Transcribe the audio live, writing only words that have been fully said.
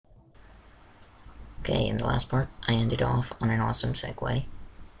Okay, in the last part, I ended off on an awesome segue.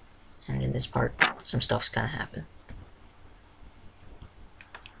 And in this part, some stuff's gonna happen.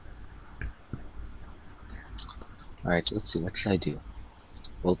 Alright, so let's see, what should I do?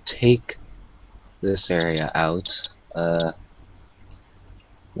 We'll take this area out. Let's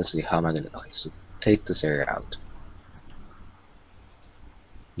see, how am I gonna... Okay, so take this area out.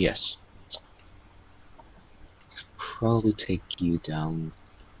 Yes. Probably take you down.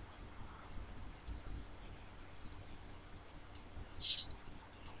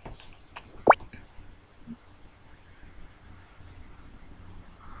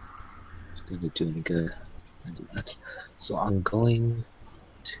 Did it do any good? I do that. So I'm going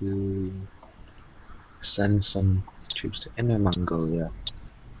to send some troops to Inner Mongolia,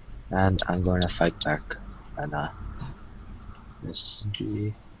 and I'm going to fight back. And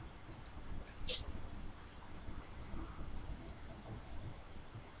SG.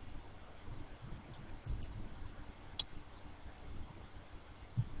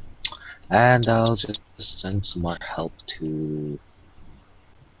 And I'll just send some more help to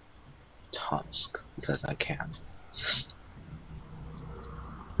Tomsk, because I can.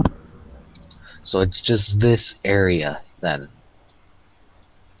 So it's just this area then.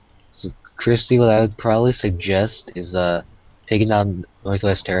 So Christi, what I would probably suggest is taking down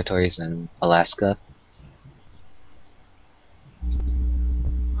Northwest Territories and Alaska.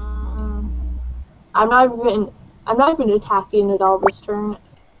 I'm not even attacking it all this turn.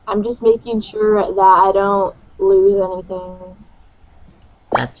 I'm just making sure that I don't lose anything.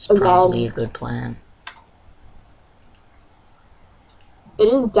 That's probably a good plan. It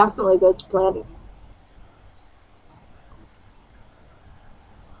is definitely a good plan.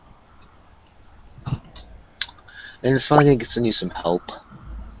 And it's probably gonna send you some help.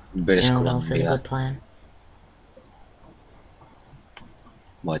 British You know what Columbia. else is a good plan?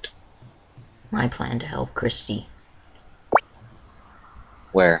 What? My plan to help Christi.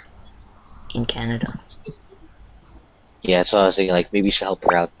 Where? In Canada. Yeah, so I was thinking, like, maybe you should help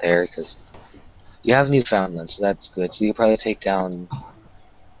her out there, because you have Newfoundland, so that's good. So you probably take down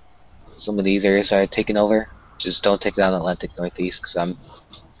some of these areas that are taken over. Just don't take down Atlantic Northeast, because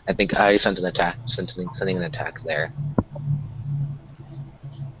I think I already sent an attack, sending an attack there.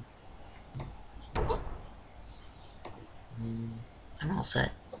 I'm all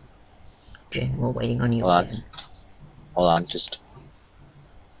set. Jin, we're waiting on you Hold again. Hold on, just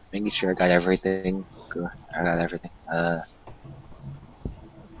making sure I got everything. Good. I got everything. If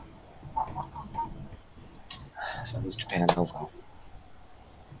I lose Japan, oh well.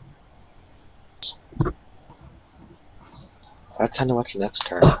 I have time to watch the next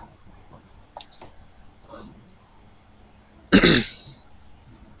turn.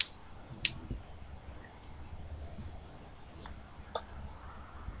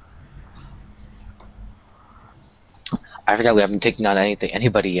 I forgot we haven't taken on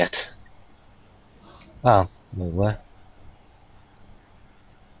anybody yet. Oh, wait, what?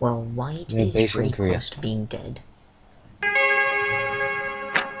 Well, White Yeah, is pretty Korea. close to being dead.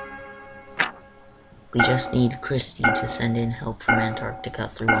 We just need Christi to send in help from Antarctica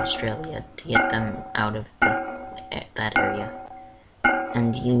through Australia to get them out of that area.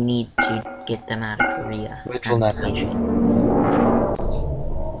 And you need to get them out of Korea. Which will not happen.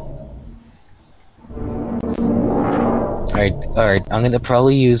 Alright, I'm gonna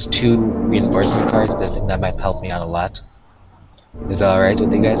probably use 2 reinforcement cards, because I think that might help me out a lot. Is that alright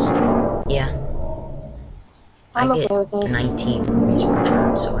with you guys? Yeah. I get 19 movies per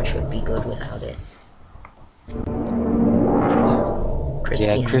turn, so I should be good without it. Christi,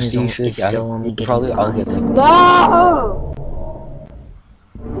 yeah, Christi is still only getting probably 5. I'll get like... No!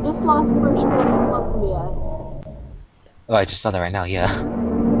 I just lost British Columbia. Oh, I just saw that right now, yeah.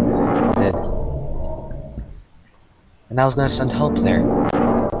 I did. And I was gonna send help there.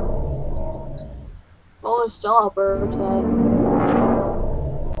 Well, there's still Alberta.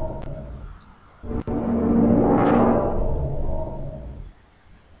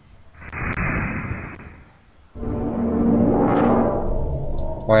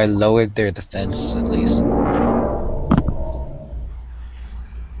 Or I lowered their defense, at least.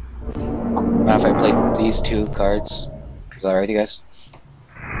 Now if I play these 2 cards, is that alright, you guys?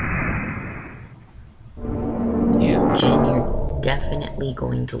 Yeah. Jin, you're definitely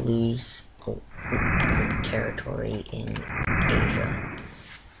going to lose territory in Asia.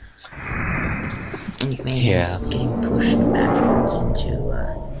 And you may end up getting pushed backwards into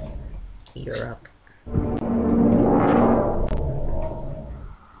Europe.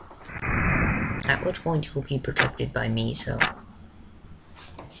 At which point you'll be protected by me, so...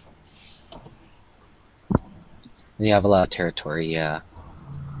 You have a lot of territory, yeah.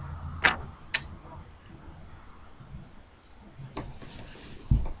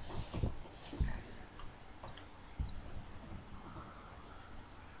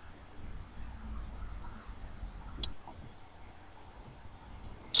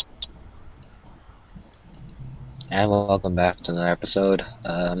 And welcome back to another episode.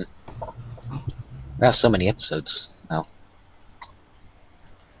 We have so many episodes now.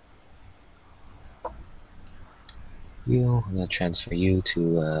 I'm gonna transfer you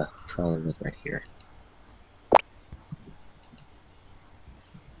to probably right here.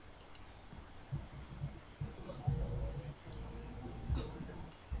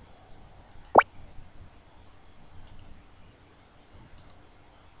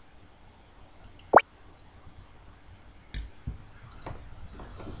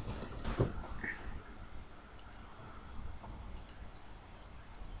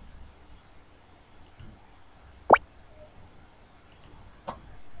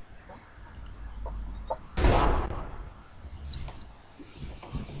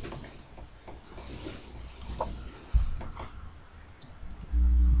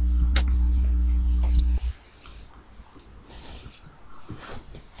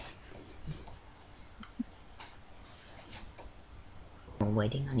 We're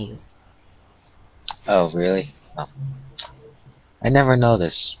waiting on you. Oh, really? Oh. I never know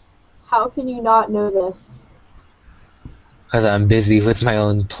this. How can you not know this? Because I'm busy with my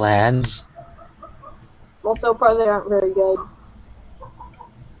own plans. Well, so far they aren't very good.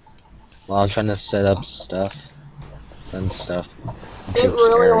 While I'm trying to set up stuff. Send stuff. It Troops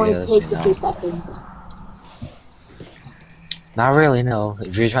really only areas, takes you a know. few seconds. Not really, no.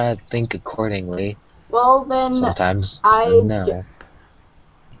 If you're trying to think accordingly, Well, then sometimes, I... no.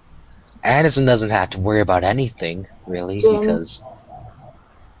 Anderson doesn't have to worry about anything, really, Jin. because...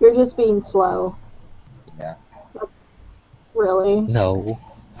 You're just being slow. Yeah. Really? No.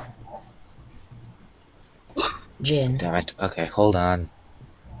 Jin, Damn it. Okay, hold on.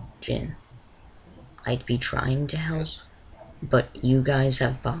 Jin. I'd be trying to help, but you guys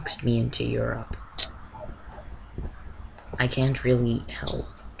have boxed me into Europe. I can't really help,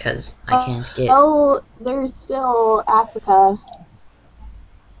 because I can't get... Well, there's still Africa.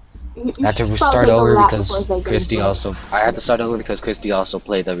 You I had should to probably start take over that because before they get Christi into it. also... I had to start over because Christi also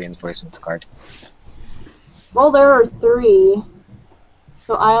played the reinforcements card. Well, there are 3.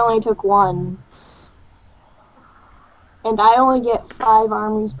 So I only took 1. And I only get 5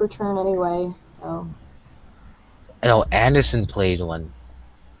 armies per turn anyway, so... No, Anderson played one.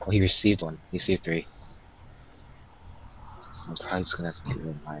 Well, he received one. He received 3. So I'm probably just gonna have to get rid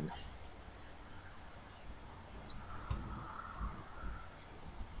of mine.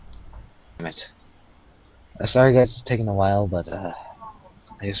 Damn it. Sorry guys, it's taking a while, but I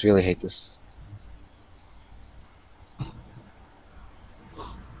just really hate this.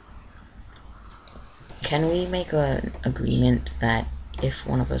 Can we make an agreement that if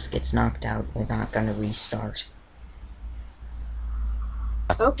one of us gets knocked out, we're not gonna restart?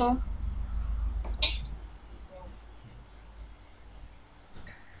 Okay.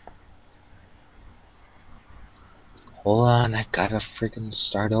 Hold on, I gotta freaking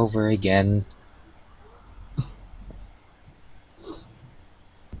start over again.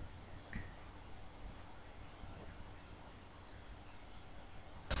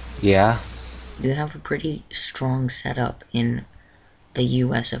 Yeah? You have a pretty strong setup in the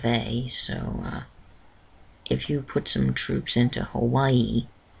US of A, so if you put some troops into Hawaii,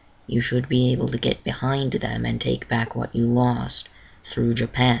 you should be able to get behind them and take back what you lost through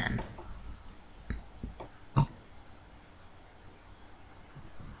Japan.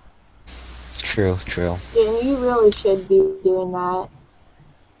 True, true. Yeah, you really should be doing that.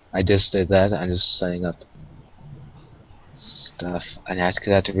 I just did that. I'm just setting up stuff. I have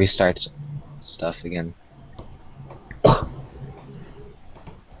to restart stuff again.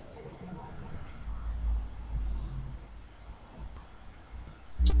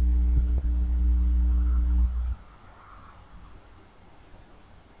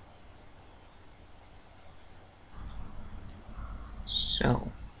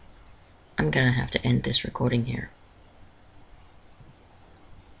 So, I'm gonna have to end this recording here.